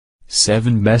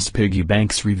7 Best Piggy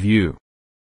Banks Review.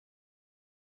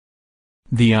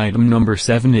 The item number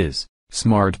 7 is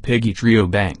Smart Piggy Trio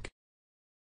Bank.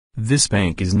 This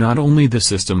bank is not only the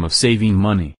system of saving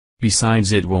money,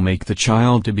 besides it will make the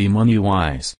child to be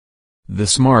money-wise. The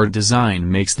smart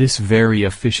design makes this very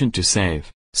efficient to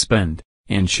save, spend,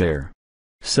 and share.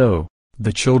 So,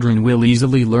 the children will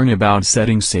easily learn about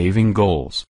setting saving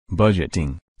goals,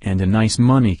 budgeting, and a nice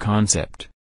money concept.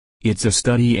 It's a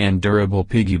steady and durable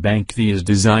piggy bank that is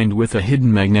designed with a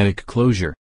hidden magnetic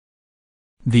closure.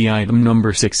 The item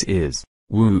number 6 is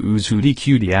Whoo's Hootie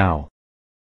Cutie Owl.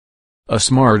 A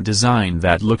smart design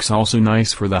that looks also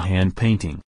nice for the hand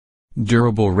painting.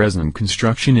 Durable resin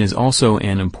construction is also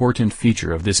an important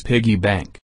feature of this piggy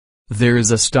bank. There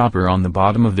is a stopper on the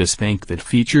bottom of this bank that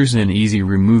features an easy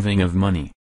removing of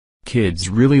money. Kids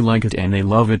really like it and they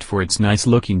love it for its nice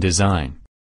looking design.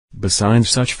 Besides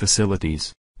such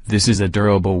facilities, this is a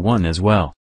durable one as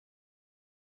well.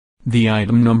 The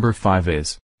item number 5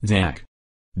 is Zach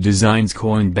Design's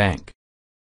Coin Bank.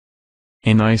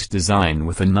 A nice design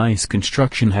with a nice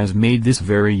construction has made this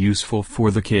very useful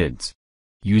for the kids.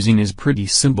 Using is pretty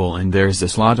simple and there's a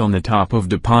slot on the top of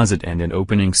deposit and an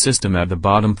opening system at the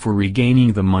bottom for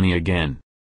regaining the money again.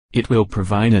 It will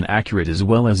provide an accurate as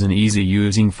well as an easy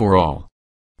using for all.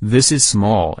 This is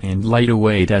small and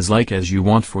lightweight as you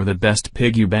want for the best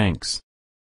piggy banks.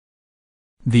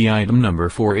 The item number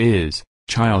 4 is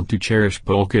Child to Cherish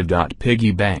Polka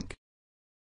Piggy Bank.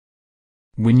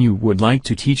 When you would like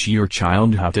to teach your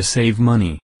child how to save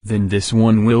money, then this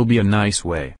one will be a nice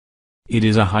way. It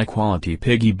is a high-quality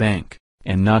piggy bank,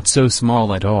 and not so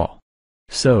small at all.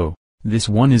 So, this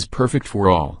one is perfect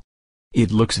for all.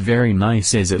 It looks very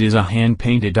nice as it is a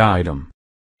hand-painted item.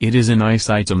 It is a nice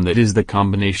item that is the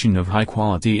combination of high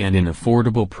quality and an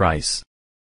affordable price.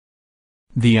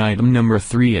 The item number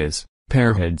 3 is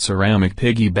Pearhead Ceramic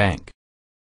Piggy Bank.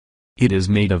 It is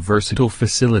made of versatile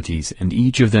facilities and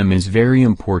each of them is very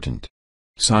important.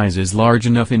 Size is large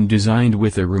enough and designed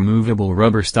with a removable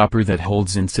rubber stopper that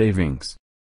holds in savings.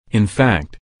 In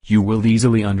fact, you will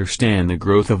easily understand the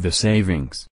growth of the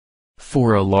savings.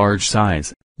 For a large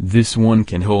size, this one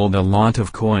can hold a lot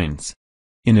of coins.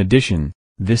 In addition,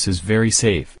 this is very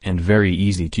safe and very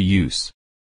easy to use.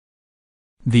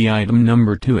 The item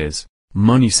number 2 is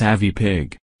Money Savvy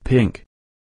Pig, Pink.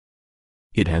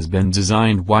 It has been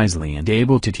designed wisely and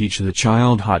able to teach the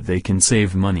child how they can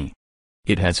save money.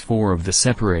 It has 4 of the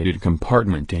separated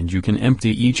compartment and you can empty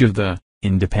each of the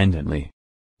independently.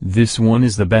 This one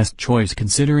is the best choice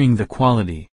considering the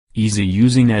quality, easy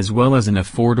using as well as an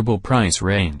affordable price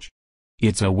range.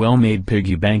 It's a well-made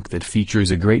piggy bank that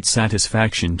features a great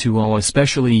satisfaction to all,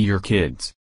 especially your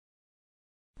kids.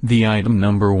 The item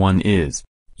number 1 is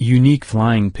Unique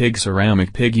Flying Pig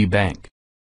Ceramic Piggy Bank.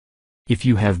 If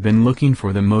you have been looking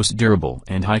for the most durable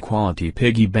and high-quality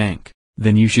piggy bank,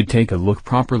 then you should take a look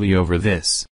properly over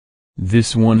this.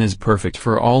 This one is perfect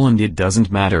for all and it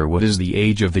doesn't matter what is the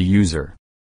age of the user.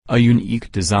 A unique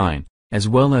design, as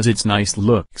well as its nice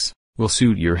looks, will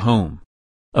suit your home.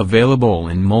 Available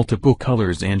in multiple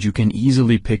colors and you can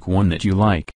easily pick one that you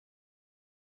like.